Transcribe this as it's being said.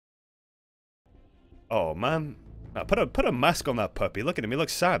Oh, man. Now, put a mask on that puppy. Look at him. He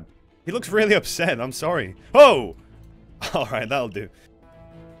looks sad. He looks really upset. I'm sorry. Oh! Alright, that'll do.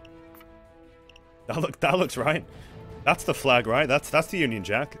 That looks right. That's the flag, right? That's the Union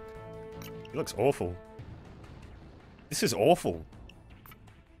Jack. He looks awful. This is awful.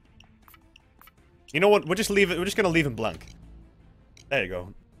 You know what? We're just gonna leave him blank. There you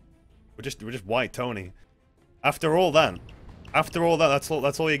go. We're just white Tony. After all that,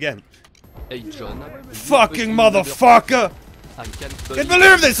 that's all you get. Fucking motherfucker! Can't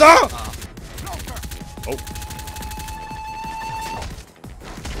believe this, huh? Oh.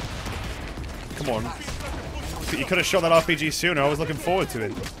 Come on. You could have shot that RPG sooner. I was looking forward to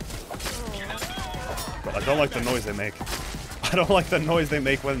it. But I don't like the noise they make. I don't like the noise they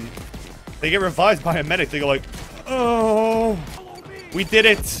make when they get revived by a medic. They go like, oh, we did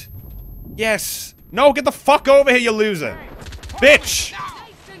it. Yes. No, get the fuck over here, you loser. Bitch.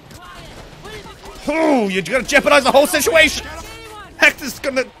 Oh, you're gonna jeopardize the whole situation. Hector's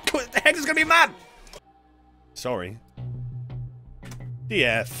gonna be mad. Sorry.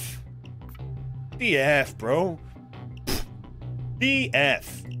 DF. DF, bro. DF.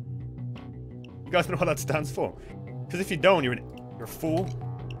 You guys know what that stands for? Because if you don't, you're a fool.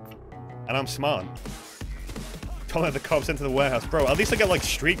 And I'm smart. Don't let the cops into the warehouse. Bro, at least I get like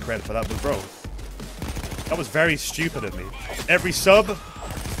street cred for that, but bro. That was very stupid of me. Every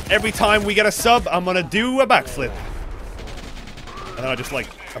time we get a sub, I'm gonna do a backflip. And then I'm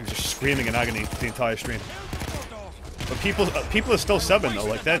just screaming in agony the entire stream. But people are still subbing though,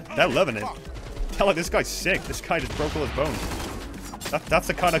 like they're loving it. Tell like this guy's sick. This guy just broke all his bones. That's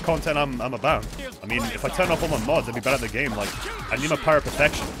the kind of content I'm about. I mean, if I turn off all my mods, I'd be better at the game. Like, I need my power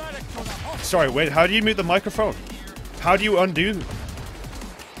perfection. Sorry, wait. How do you mute the microphone? How do you undo?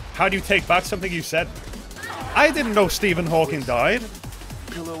 How do you take back something you said? I didn't know Stephen Hawking died.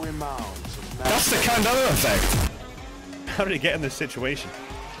 That's the Candela effect. How did he get in this situation?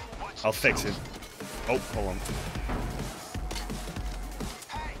 I'll fix it. Oh, hold on.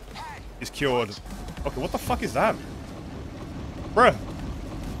 He's cured. Okay, what the fuck is that? Bruh.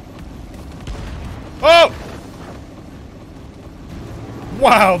 Oh!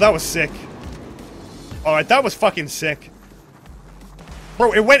 Wow, that was sick. Alright, that was fucking sick.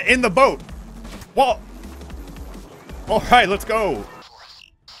 Bro, it went in the boat. What? Alright, let's go.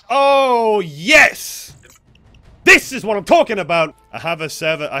 Oh, yes! This is what I'm talking about! I have a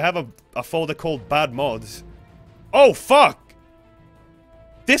folder called Bad Mods. Oh, fuck!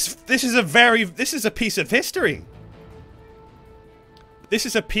 This is a piece of history. This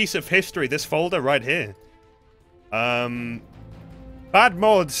is a piece of history, this folder right here. Bad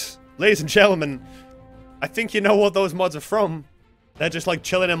mods, ladies and gentlemen. I think you know what those mods are from. They're just like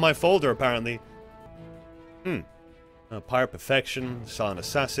chilling in my folder, apparently. Pirate Perfection, Silent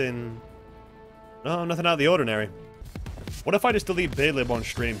Assassin. No, nothing out of the ordinary. What if I just delete Beardlib on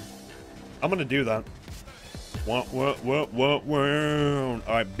stream? I'm gonna do that. Alright,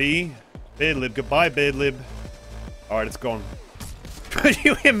 B. Beardlib, goodbye, Beardlib. Alright, it's gone. Could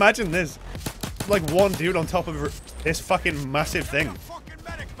you imagine this? Like one dude on top of this fucking massive thing.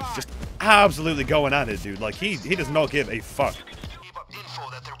 Just absolutely going at it, dude. Like, he does not give a fuck.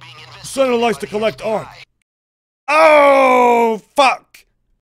 Senator likes to collect art. Oh, fuck.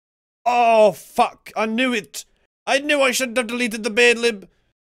 Oh, fuck. I knew it. I knew I shouldn't have deleted the Beardlib.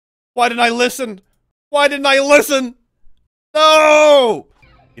 Why didn't I listen? Why didn't I listen? No!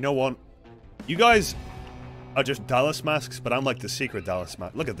 You know what? You guys are just Dallas masks, but I'm like the secret Dallas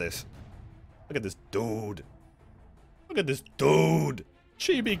mask. Look at this. Look at this dude. Look at this dude.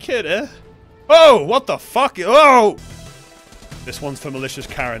 Chibi kid, eh? Oh, what the fuck? Oh! This one's for malicious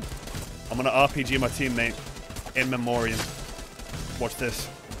Karen. I'm gonna RPG my teammate in memoriam. Watch this.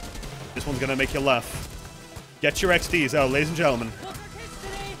 This one's gonna make you laugh. Get your XDs out, ladies and gentlemen.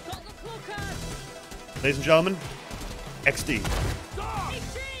 Ladies and gentlemen, XD.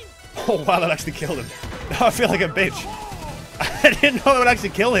 Oh wow, that actually killed him. Now I feel like a bitch. I didn't know that would actually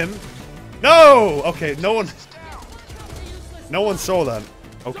kill him. No! Okay, no one saw that.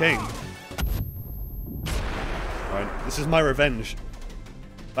 Okay. Alright, this is my revenge.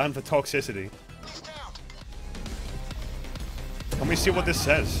 Banned for toxicity. Let me see what this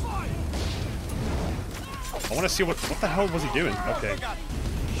says. I want to see what the hell was he doing? Okay.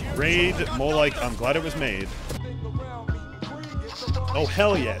 Raid, more like I'm glad it was made. Oh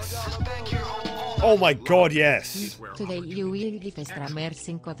hell yes. Oh my god, yes. Today you will give a streamer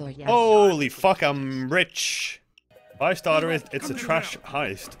 $5. Holy fuck, I'm rich. Bystarter, it's a trash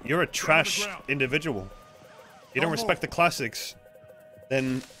heist. You're a trash individual. You don't respect the classics.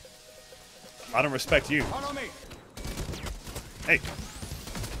 Then I don't respect you. Hey.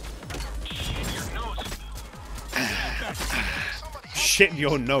 shit in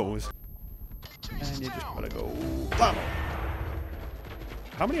your nose. And you just gotta go. Blam.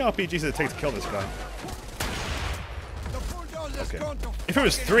 How many RPGs did it take to kill this guy? Okay. If it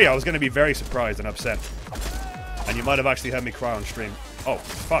was 3, I was gonna be very surprised and upset. And you might have actually had me cry on stream. Oh,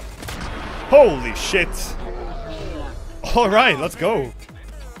 fuck. Holy shit. Alright, let's go.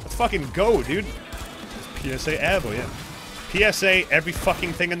 Let's fucking go, dude. It's PSA Airboy, yeah. PSA every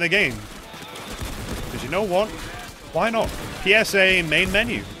fucking thing in the game. Because you know what? Why not? PSA main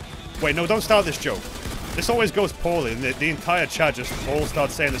menu. Wait, no, don't start this joke. This always goes poorly, and the entire chat just all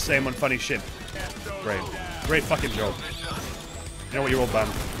starts saying the same unfunny shit. Great. Great fucking joke. You know what, you're all banned.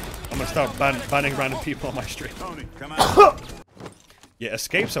 I'm gonna start banning random people on my stream. Yeah,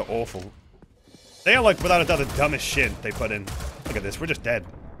 escapes are awful. They are, like, without a doubt, the dumbest shit they put in. Look at this, we're just dead.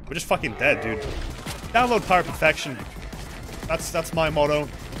 We're just fucking dead, dude. Download Pirate Perfection. That's my motto.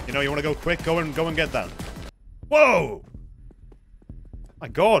 You know, you wanna go quick, go and get that. Whoa! My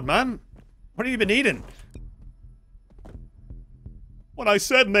god, man. What have you been eating? When I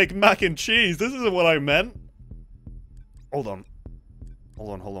said make mac and cheese, this isn't what I meant. Hold on.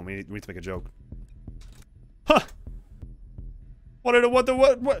 Hold on. We need to make a joke. Huh.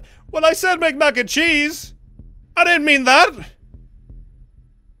 What? When I said make mac and cheese, I didn't mean that.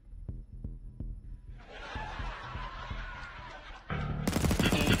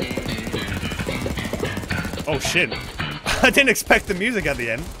 Oh shit. I didn't expect the music at the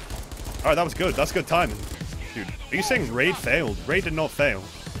end. Alright, that was good. That's good timing. Dude, are you saying Raid failed? Raid did not fail.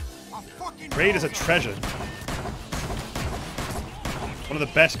 Raid is a treasure. One of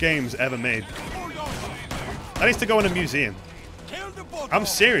the best games ever made. That needs to go in a museum. I'm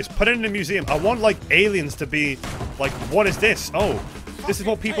serious. Put it in a museum. I want, like, aliens to be like, what is this? Oh, this is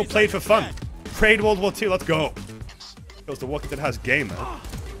what people played for fun. Raid World War II. Let's go. Goes to what that has Gamer.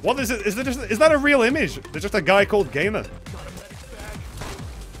 What is it? Is that a real image? There's just a guy called Gamer.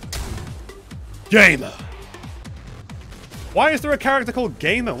 Gamer. Why is there a character called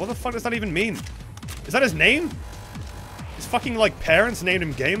Gamer? What the fuck does that even mean? Is that his name? His fucking, like, parents named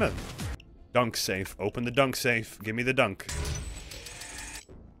him Gamer. Dunk safe. Open the dunk safe. Give me the dunk.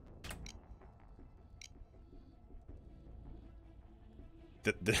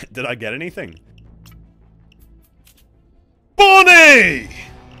 Did I get anything? Bonnie!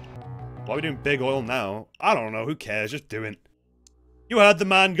 Why are we doing big oil now? I don't know. Who cares? Just do it. You heard the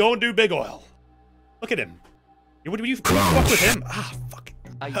man. Go and do big oil. Look at him. What do you fuck with him? Ah, fuck.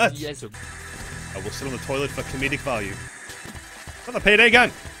 Hurts. I will sit on the toilet for comedic value. Not the payday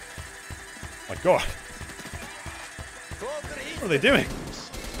gang. Oh my god. What are they doing?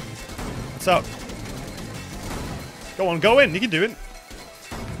 What's up? Go on, go in. You can do it.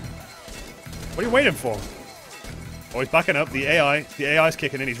 What are you waiting for? Oh, he's backing up. The AI's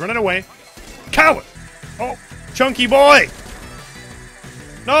kicking in. He's running away. Coward! Oh, chunky boy!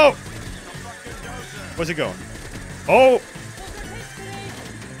 No! Where's he going? Oh!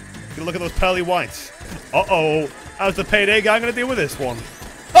 Good look at those pearly whites. Uh-oh. How's the payday guy gonna deal with this one?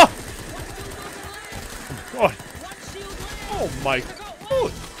 Oh! God. Oh my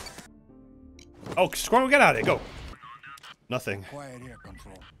god. Oh, Scrum, get out of here. Go. Nothing. Quiet air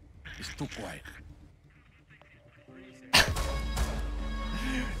control. It's too quiet.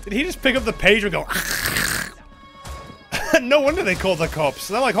 Did he just pick up the pager and go? No wonder they called the cops.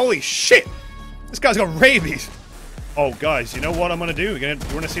 They're like, holy shit! This guy's got rabies. Oh, guys, you know what I'm gonna do? You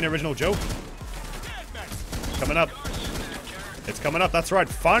wanna see an original joke? Coming up. It's coming up, that's right.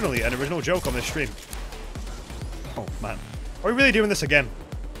 Finally, an original joke on this stream. Oh, man. Are we really doing this again?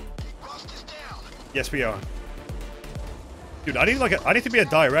 Yes, we are. Dude, I need to be a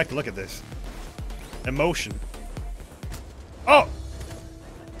direct look at this. Emotion. Oh!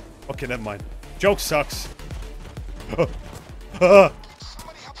 Okay, never mind. Joke sucks. Oh,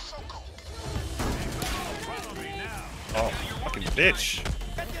 fucking bitch.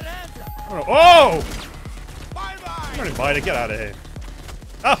 Oh! I'm gonna invite it. Get out of here.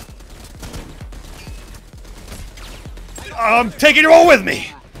 Ah! I'm taking you all with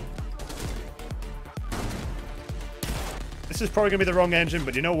me! This is probably gonna be the wrong engine,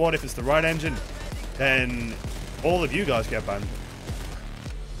 but you know what? If it's the right engine, then all of you guys get banned.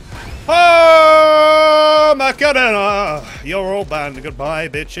 Oh, Macarena! You're all banned. Goodbye,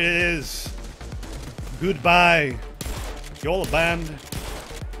 bitches. Goodbye. You're all banned.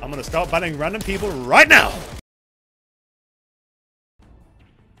 I'm gonna start banning random people right now.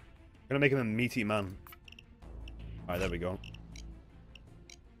 I'm gonna make him a meaty man. Alright, there we go.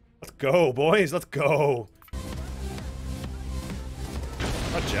 Let's go, boys. Let's go.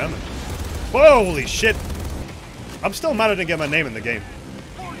 Not German. Holy shit. I'm still mad I didn't get my name in the game.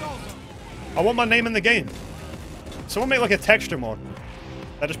 I want my name in the game. Someone make like a texture mod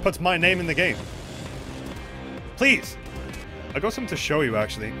that just puts my name in the game. Please. I got something to show you,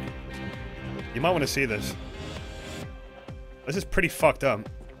 actually. You might want to see this. This is pretty fucked up.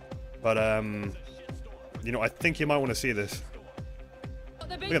 But, you know, I think you might want to see this.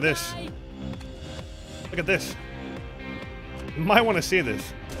 Look at this. Look at this. You might want to see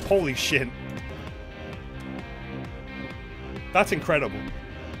this. Holy shit. That's incredible.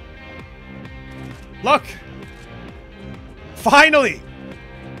 Look! Finally!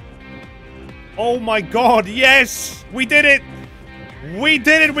 Oh my god, yes! We did it! We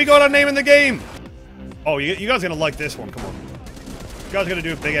did it! We got our name in the game! Oh, you guys are gonna like this one, come on. You guys are gonna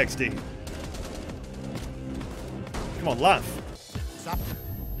do a big XD. Come on, laugh.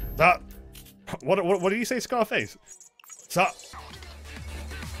 That. What did you say, Scarface? Stop.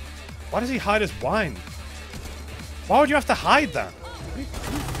 Why does he hide his wine? Why would you have to hide that?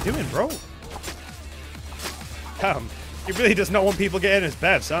 What are you doing, bro? Damn. He really does not want people getting in his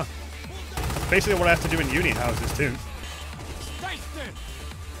beds, huh? That's basically what I have to do in uni houses, too.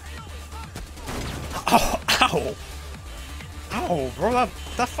 Ow! Ow! Ow, bro, that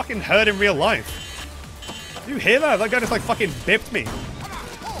fucking hurt in real life. You hear that? That guy just like fucking bipped me.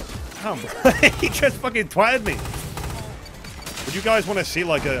 Damn, bro. He just fucking twatted me. Would you guys want to see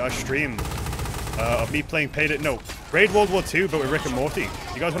like a stream of me playing Payday? No, Raid World War II, but with Rick and Morty.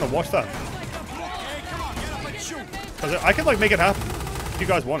 You guys want to watch that? Cause I could like make it happen if you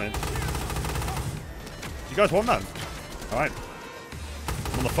guys want it. You guys want that? All right.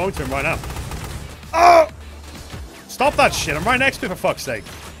 I'm on the phone to him right now. Oh! Stop that shit! I'm right next to you, for fuck's sake.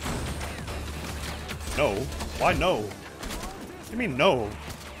 No. Why no? What do you mean no?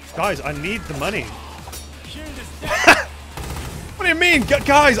 Guys, I need the money. What do you mean?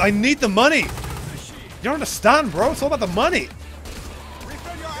 Guys, I need the money. You don't understand, bro. It's all about the money.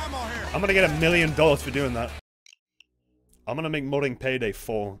 I'm gonna get $1 million for doing that. I'm gonna make modding Payday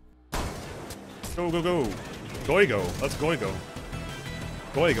 4. Go, go, go. Goigo. Let's Goigo.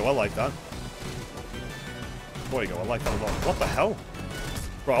 Goigo, I like that. Goigo, I like that a lot. What the hell?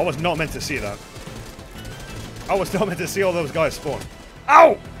 Bro, I was not meant to see that. I was not meant to see all those guys spawn.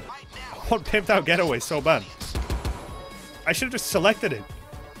 Ow! I want pimped out getaway so bad. I should have just selected it.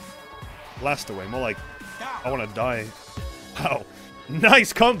 Blast away, more like I want to die. Ow.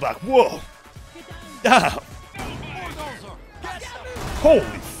 Nice comeback. Whoa. Damn. Holy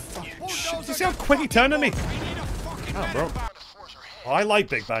fucking shit. Did you see how quick he turned on me? Damn, bro. Oh, I like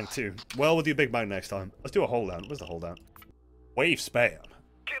Big Bang too. Well, we'll do Big Bang next time. Let's do a holdout. Where's the holdout? Wave spam.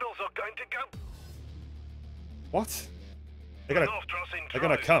 Kiddos are going to go. What? They're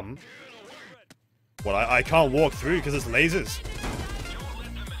gonna come? Well, I can't walk through because it's lasers.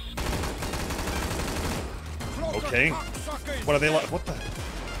 Okay. What are they like? What the?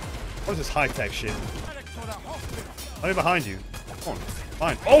 What is this high-tech shit? I'm behind you. Come on.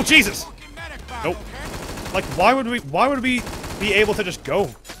 Fine. Oh, Jesus! Nope. Like, why would we be able to just go?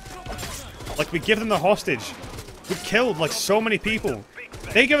 Like, we give them the hostage. We killed, like, so many people.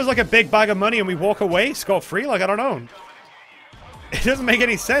 They give us, like, a big bag of money and we walk away scot-free? Like, I don't know. It doesn't make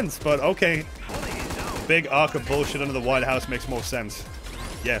any sense, but okay. Big arc of bullshit under the White House makes more sense.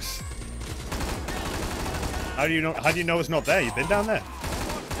 Yes. How do you know it's not there? You've been down there.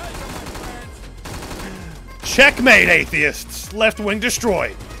 Checkmate, atheists! Left wing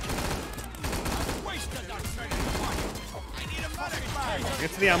destroyed.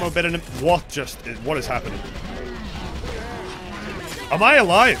 Get to the ammo bit and what is happening? Am I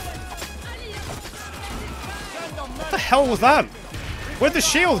alive? What the hell was that? Where'd the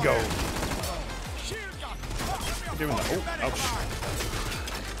shield go? Doing that. Oh, ouch.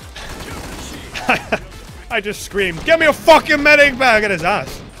 I just screamed, "Get me a fucking medic bag!" at his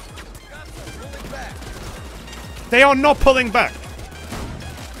ass. They are not pulling back.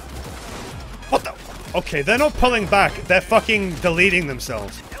 What the? Okay, they're not pulling back. They're fucking deleting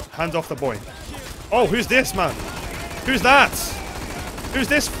themselves. Hands off the boy. Oh, who's this, man? Who's that? Who's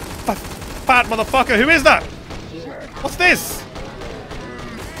this fat motherfucker? Who is that? What's this?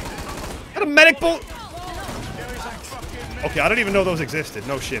 Got a medic bull? Okay, I don't even know those existed.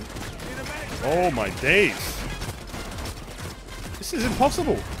 No shit. Oh my days. This is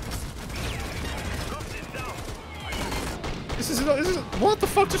impossible. This is what the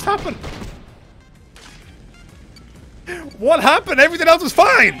fuck just happened? What happened? Everything else was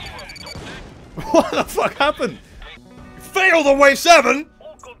fine. What the fuck happened? Failed on wave 7.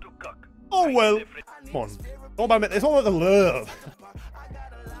 Oh well. Come on. It's all about the love.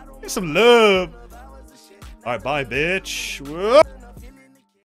 Get some love. Alright, bye, bitch. Whoa.